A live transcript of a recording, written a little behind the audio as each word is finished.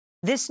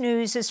This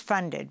news is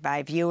funded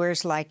by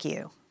viewers like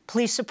you.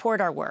 Please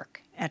support our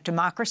work at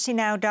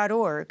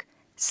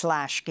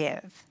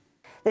democracynow.org/give.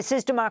 This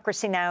is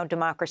Democracy Now!,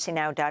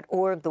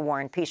 democracynow.org, The War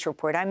and Peace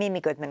Report. I'm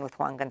Amy Goodman with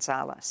Juan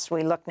González.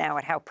 We look now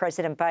at how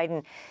President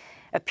Biden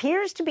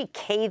appears to be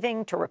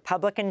caving to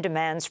Republican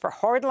demands for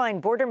hardline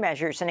border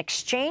measures in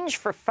exchange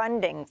for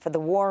funding for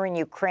the war in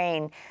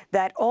Ukraine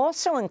that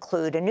also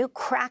include a new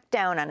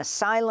crackdown on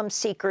asylum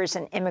seekers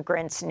and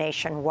immigrants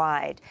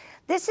nationwide.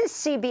 This is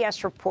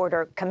CBS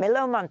reporter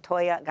Camilo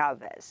Montoya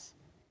Galvez.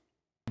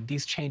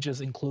 These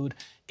changes include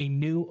a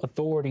new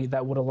authority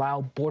that would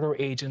allow border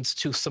agents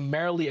to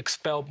summarily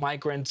expel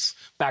migrants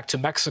back to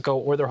Mexico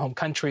or their home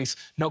countries,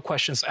 no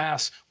questions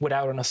asked,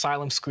 without an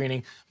asylum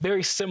screening,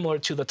 very similar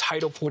to the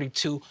Title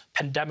 42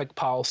 pandemic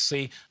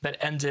policy that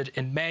ended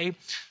in May.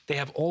 They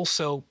have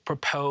also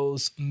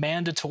proposed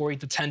mandatory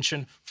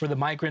detention for the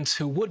migrants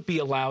who would be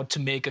allowed to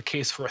make a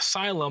case for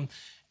asylum.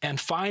 And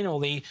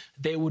finally,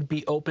 they would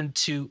be open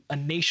to a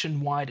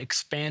nationwide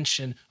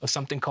expansion of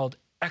something called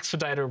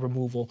expedited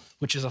removal,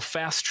 which is a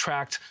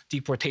fast-tracked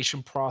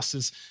deportation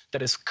process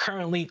that is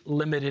currently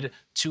limited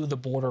to the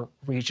border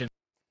region.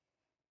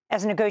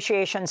 As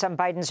negotiations on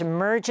Biden's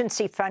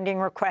emergency funding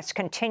requests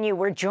continue,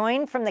 we're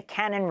joined from the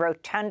Cannon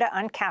Rotunda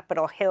on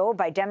Capitol Hill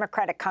by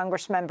Democratic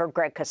Congressmember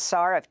Greg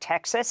Casar of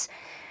Texas.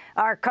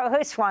 Our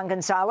co-host Juan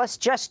González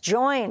just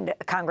joined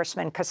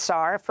Congressman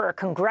Casar for a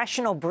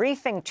congressional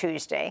briefing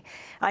Tuesday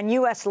on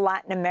U.S.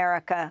 Latin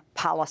America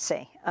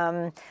policy.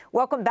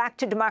 Welcome back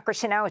to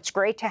Democracy Now! It's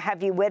great to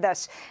have you with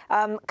us.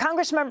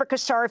 Congressmember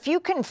Casar, if you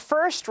can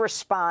first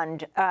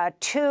respond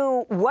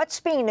to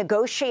what's being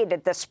negotiated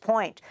at this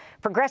point.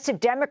 Progressive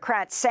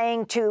Democrats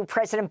saying to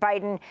President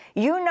Biden,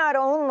 you not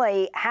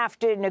only have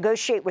to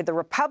negotiate with the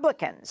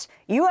Republicans,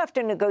 you have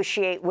to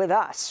negotiate with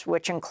us,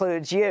 which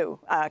includes you,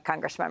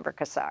 Congressmember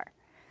Casar.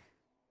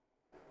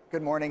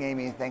 Good morning,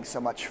 Amy. Thanks so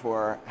much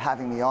for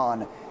having me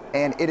on.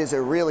 And it is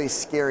a really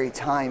scary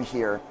time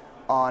here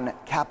on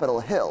Capitol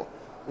Hill,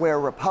 where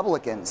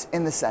Republicans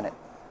in the Senate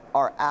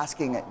are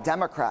asking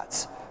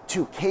Democrats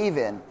to cave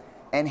in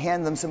and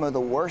hand them some of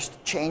the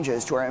worst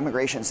changes to our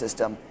immigration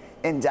system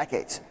in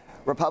decades.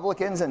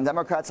 Republicans and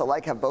Democrats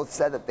alike have both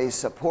said that they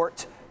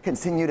support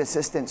continued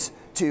assistance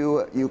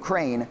to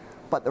Ukraine,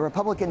 but the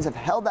Republicans have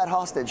held that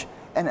hostage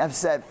and have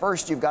said,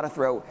 first, you've got to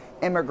throw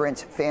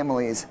immigrant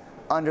families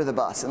under the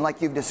bus. And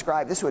like you've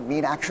described, this would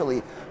mean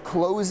actually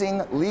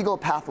closing legal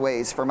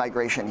pathways for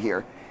migration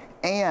here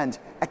and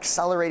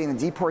accelerating the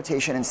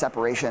deportation and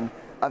separation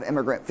of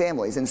immigrant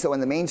families. And so in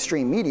the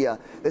mainstream media,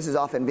 this is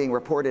often being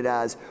reported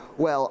as,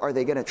 well, are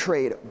they going to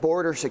trade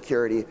border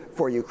security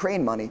for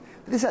Ukraine money?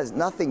 But this has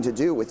nothing to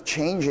do with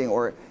changing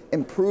or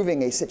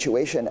improving a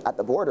situation at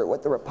the border.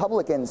 What the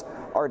Republicans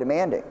are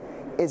demanding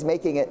is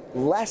making it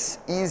less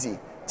easy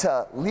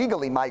to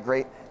legally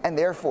migrate and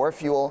therefore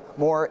fuel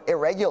more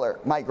irregular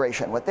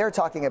migration. What they're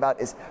talking about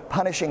is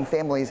punishing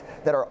families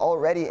that are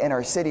already in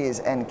our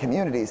cities and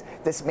communities,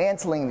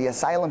 dismantling the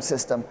asylum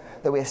system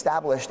that we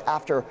established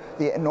after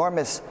the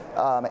enormous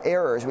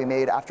errors we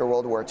made after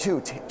World War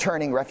II,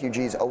 turning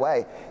refugees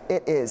away.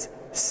 It is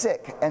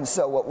sick. And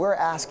so what we're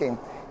asking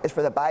is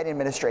for the Biden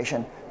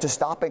administration to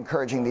stop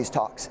encouraging these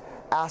talks,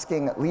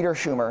 asking Leader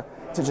Schumer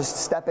to just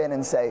step in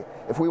and say,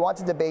 if we want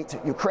to debate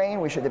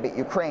Ukraine, we should debate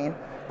Ukraine,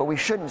 but we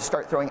shouldn't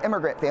start throwing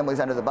immigrant families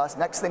under the bus.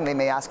 Next thing, they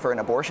may ask for an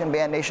abortion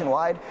ban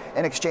nationwide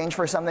in exchange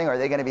for something. Are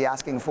they going to be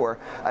asking for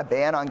a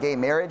ban on gay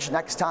marriage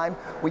next time?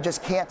 We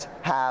just can't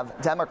have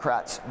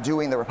Democrats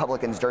doing the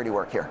Republicans' dirty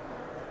work here.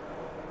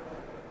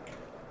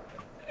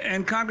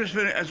 And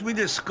Congressman, as we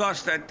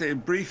discussed at the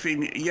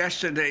briefing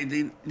yesterday,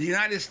 the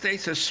United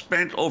States has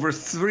spent over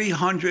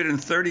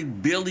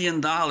 $330 billion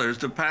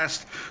the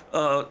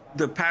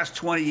past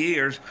 20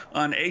 years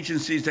on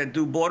agencies that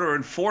do border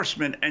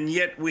enforcement, and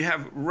yet we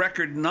have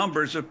record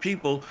numbers of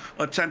people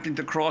attempting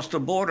to cross the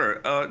border.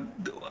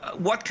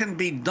 What can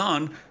be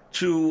done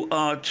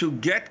to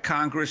get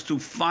Congress to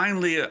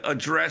finally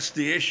address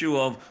the issue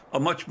of a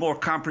much more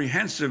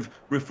comprehensive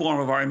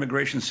reform of our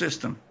immigration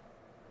system?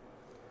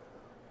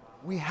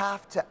 We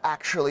have to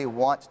actually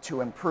want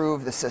to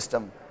improve the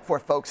system for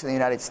folks in the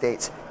United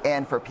States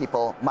and for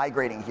people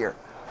migrating here.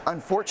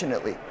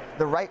 Unfortunately,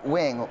 the right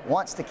wing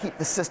wants to keep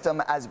the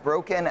system as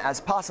broken as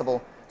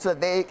possible so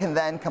that they can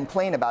then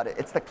complain about it.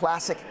 It's the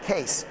classic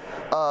case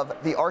of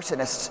the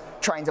arsonists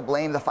trying to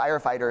blame the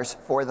firefighters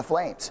for the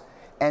flames.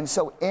 And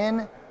so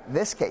in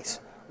this case,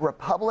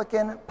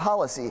 Republican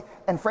policy,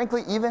 and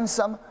frankly, even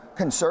some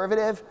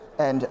conservative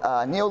and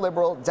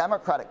neoliberal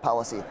Democratic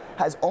policy,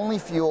 has only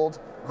fueled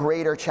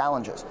greater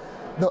challenges.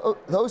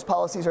 Those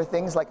policies are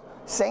things like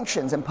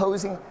sanctions,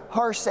 imposing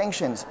harsh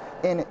sanctions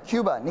in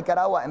Cuba,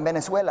 Nicaragua, and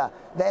Venezuela,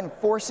 then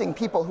forcing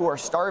people who are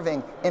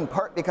starving in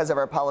part because of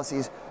our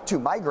policies to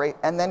migrate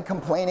and then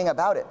complaining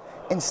about it.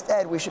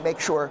 Instead, we should make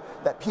sure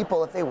that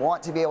people, if they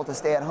want to be able to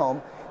stay at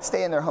home,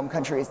 stay in their home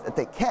countries, that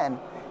they can,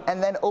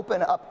 and then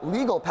open up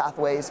legal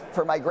pathways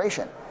for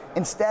migration.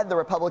 Instead, the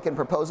Republican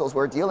proposals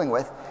we're dealing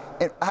with,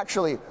 it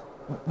actually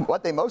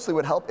what they mostly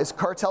would help is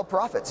cartel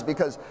profits,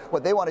 because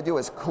what they want to do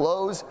is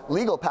close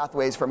legal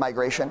pathways for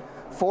migration,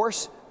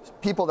 force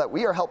people that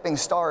we are helping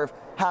starve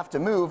have to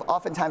move,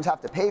 oftentimes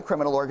have to pay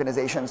criminal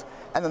organizations,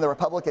 and then the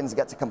Republicans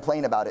get to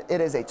complain about it.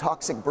 It is a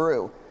toxic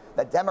brew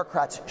that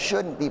Democrats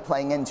shouldn't be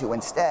playing into.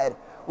 Instead,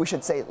 we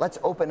should say, let's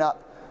open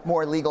up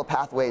more legal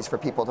pathways for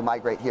people to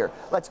migrate here.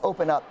 Let's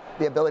open up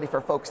the ability for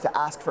folks to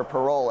ask for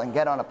parole and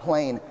get on a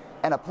plane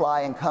and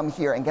apply and come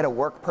here and get a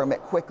work permit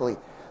quickly.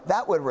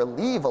 That would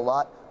relieve a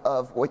lot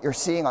of what you're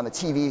seeing on the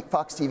TV,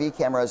 Fox TV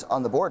cameras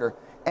on the border,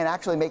 and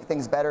actually make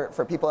things better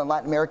for people in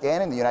Latin America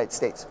and in the United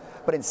States.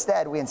 But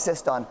instead, we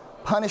insist on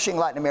punishing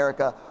Latin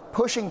America,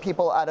 pushing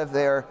people out of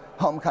their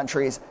home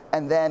countries,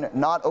 and then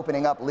not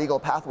opening up legal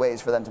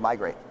pathways for them to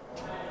migrate.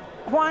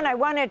 Juan, I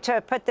wanted to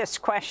put this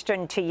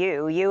question to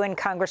you. You and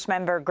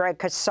Congressmember Greg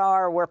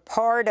Casar were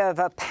part of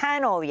a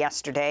panel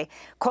yesterday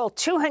called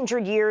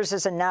 200 Years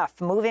is Enough,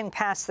 Moving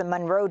Past the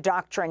Monroe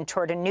Doctrine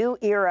Toward a New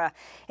Era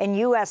in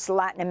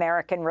U.S.-Latin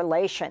American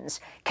Relations.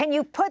 Can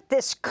you put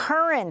this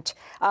current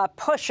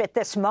push at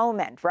this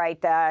moment,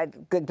 right,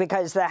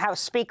 because the House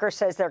Speaker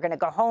says they're going to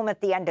go home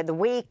at the end of the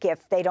week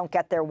if they don't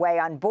get their way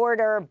on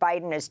border.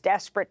 Biden is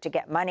desperate to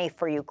get money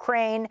for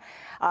Ukraine.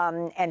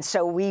 And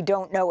so we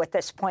don't know at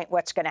this point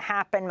what's going to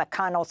happen.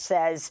 McConnell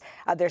says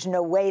there's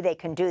no way they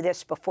can do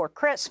this before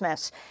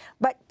Christmas.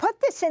 But put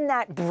this in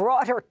that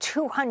broader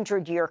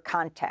 200-year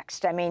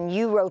context. I mean,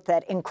 you wrote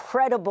that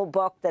incredible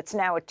book that's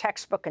now a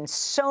textbook in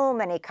so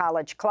many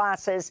college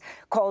classes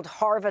called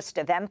Harvest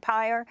of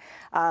Empire.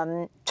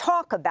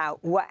 Talk about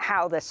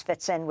how this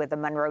fits in with the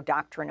Monroe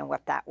Doctrine and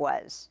what that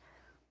was.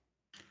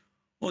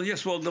 Well,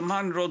 yes. Well, the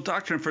Monroe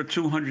Doctrine for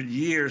 200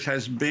 years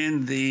has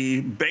been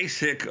the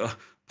basic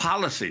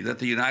policy that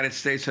the United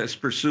States has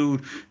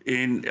pursued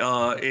in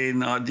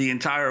the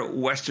entire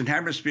Western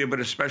Hemisphere, but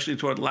especially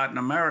toward Latin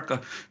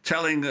America,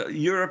 telling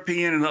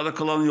European and other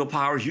colonial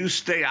powers, you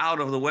stay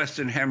out of the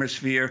Western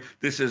Hemisphere.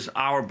 This is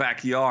our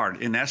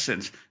backyard, in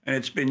essence. And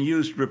it's been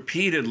used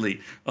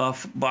repeatedly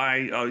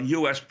by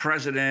U.S.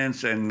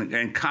 presidents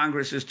and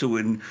Congresses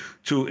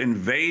to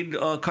invade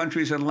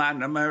countries in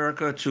Latin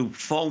America, to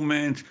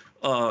foment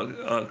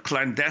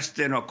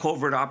clandestine or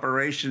covert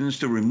operations,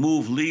 to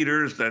remove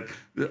leaders that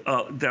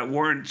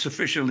weren't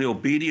sufficiently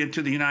obedient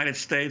to the United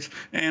States.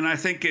 And I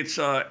think it's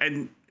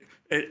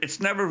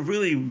never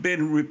really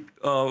been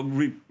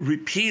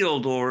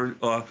repealed or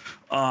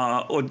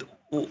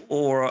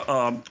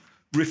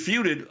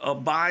refuted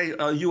by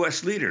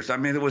U.S. leaders. I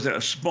mean, there was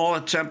a small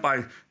attempt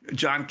by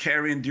John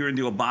Kerry during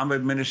the Obama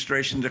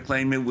administration to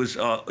claim it was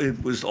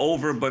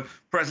over, but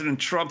President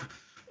Trump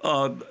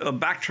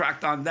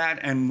backtracked on that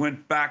and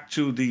went back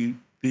to the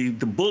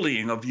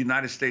bullying of the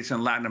United States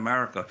and Latin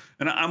America.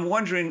 And I'm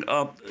wondering,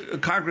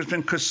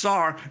 Congressman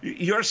Casar,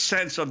 your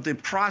sense of the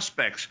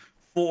prospects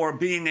for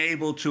being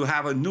able to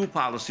have a new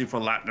policy for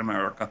Latin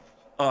America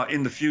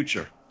in the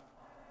future.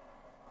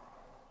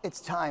 It's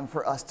time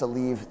for us to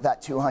leave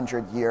that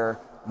 200-year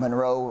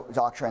Monroe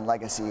Doctrine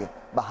legacy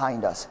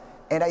behind us.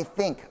 And I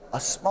think a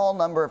small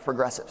number of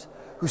progressives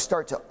who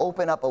start to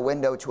open up a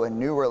window to a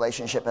new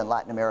relationship in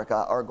Latin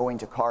America are going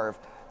to carve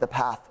the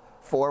path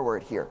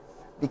forward here.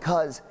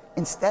 Because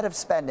instead of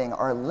spending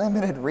our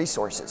limited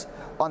resources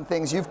on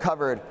things you've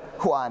covered,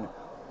 Juan,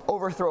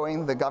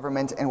 overthrowing the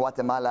government in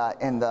Guatemala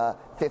in the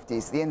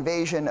 50s, the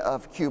invasion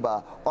of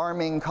Cuba,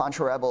 arming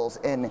Contra rebels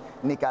in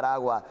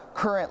Nicaragua,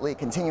 currently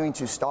continuing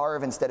to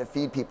starve instead of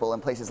feed people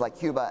in places like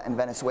Cuba and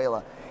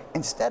Venezuela,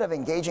 instead of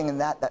engaging in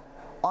that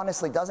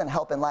honestly doesn't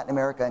help in Latin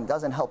America and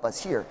doesn't help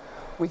us here,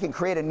 we can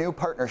create a new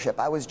partnership.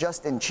 I was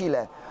just in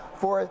Chile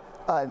for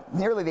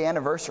nearly the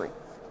anniversary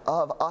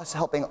of us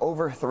helping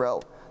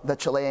overthrow the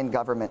Chilean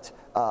government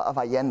of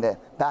Allende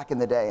back in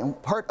the day.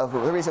 And part of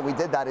the reason we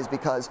did that is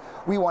because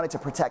we wanted to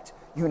protect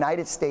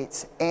United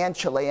States and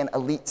Chilean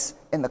elites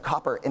in the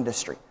copper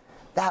industry.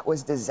 That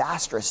was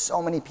disastrous.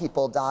 So many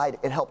people died.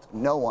 It helped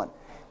no one.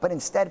 But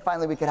instead,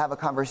 finally, we could have a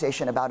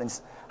conversation about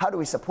how do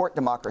we support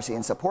democracy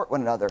and support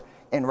one another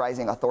in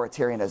rising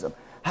authoritarianism.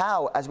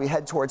 How, as we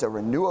head towards a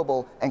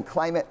renewable and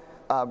climate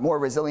more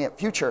resilient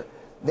future,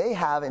 they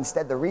have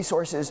instead the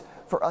resources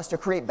for us to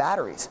create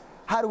batteries.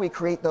 How do we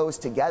create those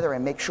together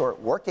and make sure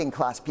working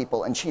class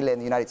people in Chile and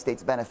the United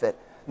States benefit,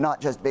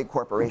 not just big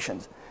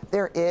corporations?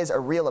 There is a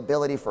real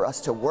ability for us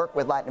to work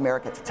with Latin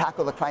America to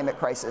tackle the climate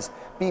crisis,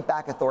 beat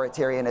back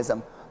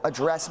authoritarianism,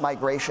 address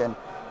migration.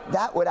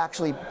 That would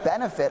actually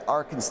benefit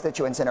our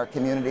constituents and our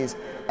communities,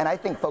 and I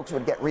think folks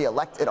would get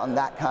reelected on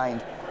that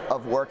kind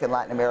of work in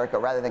Latin America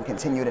rather than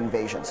continued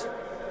invasions.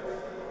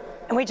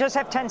 And we just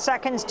have 10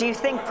 seconds. Do you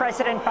think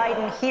President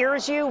Biden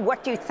hears you?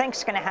 What do you think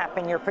is going to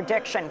happen? Your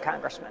prediction,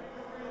 Congressman?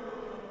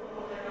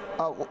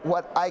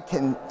 What I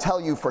can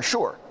tell you for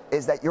sure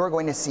is that you're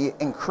going to see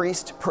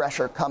increased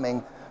pressure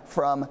coming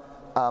from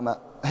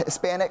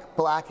Hispanic,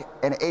 Black,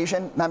 and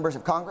Asian members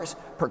of Congress,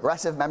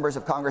 progressive members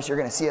of Congress. You're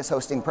going to see us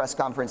hosting press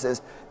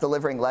conferences,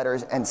 delivering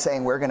letters, and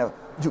saying we're going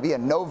to be a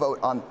no vote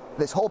on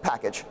this whole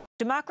package.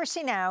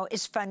 Democracy Now!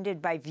 Is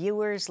funded by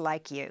viewers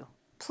like you.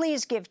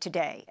 Please give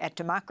today at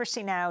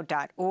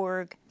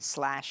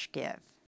democracynow.org/give.